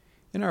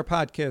In our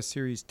podcast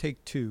series,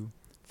 Take Two,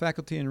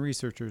 faculty and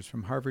researchers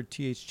from Harvard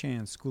T.H.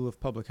 Chan School of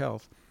Public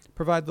Health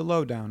provide the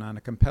lowdown on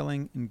a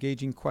compelling,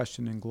 engaging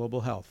question in global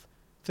health.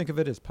 Think of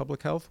it as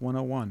Public Health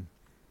 101.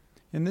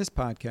 In this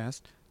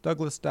podcast,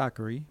 Douglas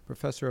Dockery,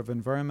 professor of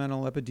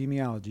environmental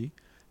epidemiology,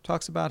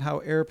 talks about how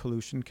air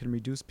pollution can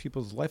reduce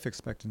people's life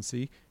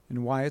expectancy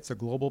and why it's a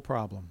global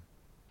problem.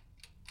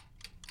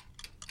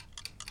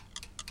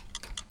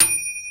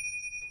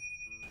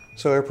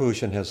 So air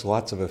pollution has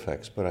lots of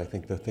effects, but I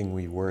think the thing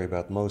we worry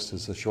about most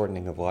is the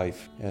shortening of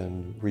life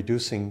and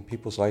reducing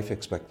people's life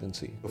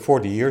expectancy.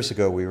 40 years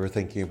ago, we were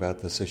thinking about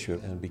this issue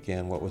and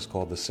began what was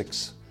called the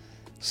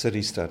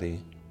 6-City Study.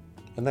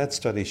 And that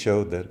study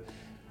showed that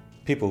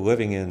people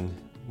living in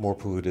more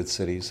polluted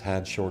cities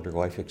had shorter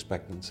life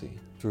expectancy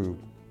through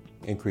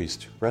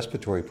increased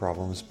respiratory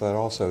problems, but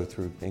also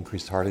through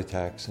increased heart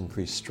attacks,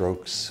 increased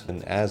strokes.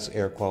 And as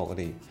air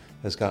quality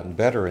has gotten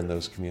better in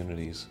those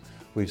communities,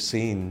 we've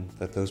seen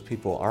that those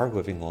people are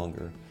living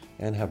longer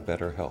and have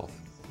better health.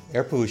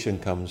 Air pollution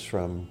comes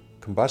from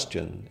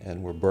combustion,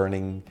 and we're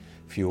burning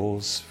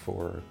fuels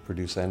for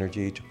produce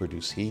energy, to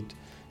produce heat,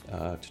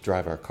 to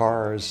drive our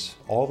cars.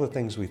 All the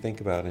things we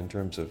think about in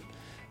terms of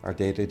our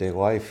day-to-day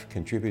life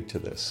contribute to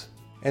this.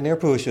 And air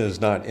pollution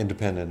is not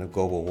independent of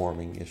global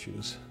warming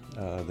issues.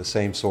 The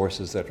same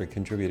sources that are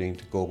contributing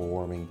to global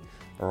warming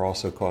are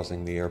also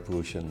causing the air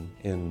pollution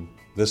in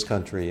this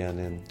country and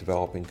in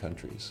developing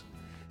countries.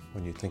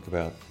 When you think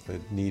about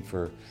the need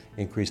for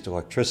increased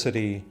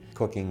electricity,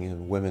 cooking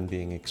and women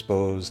being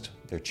exposed,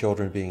 their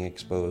children being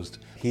exposed,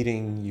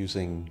 heating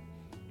using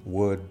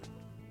wood,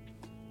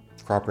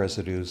 crop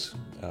residues,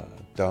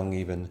 dung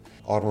even,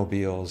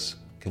 automobiles,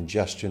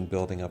 congestion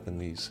building up in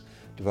these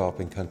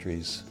developing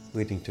countries,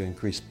 leading to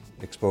increased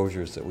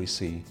exposures that we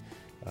see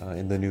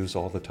in the news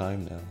all the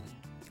time now.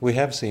 We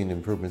have seen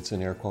improvements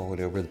in air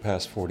quality over the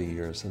past 40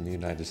 years in the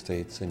United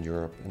States and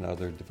Europe and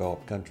other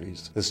developed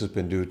countries. This has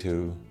been due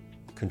to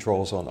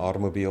controls on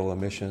automobile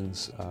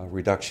emissions,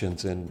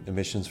 reductions in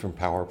emissions from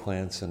power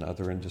plants and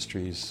other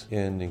industries,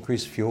 and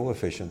increased fuel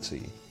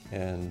efficiency.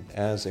 And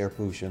as air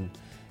pollution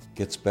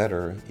gets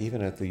better,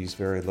 even at these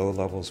very low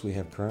levels we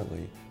have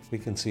currently, we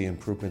can see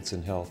improvements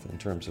in health in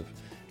terms of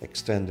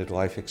extended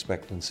life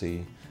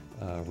expectancy,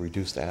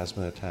 reduced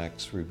asthma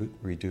attacks,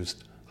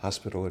 reduced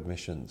hospital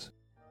admissions.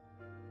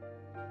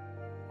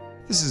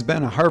 This has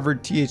been a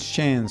Harvard T.H.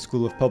 Chan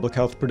School of Public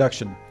Health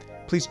production.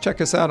 Please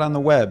check us out on the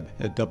web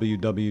at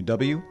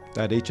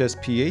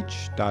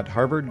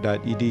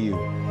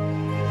www.hsph.harvard.edu.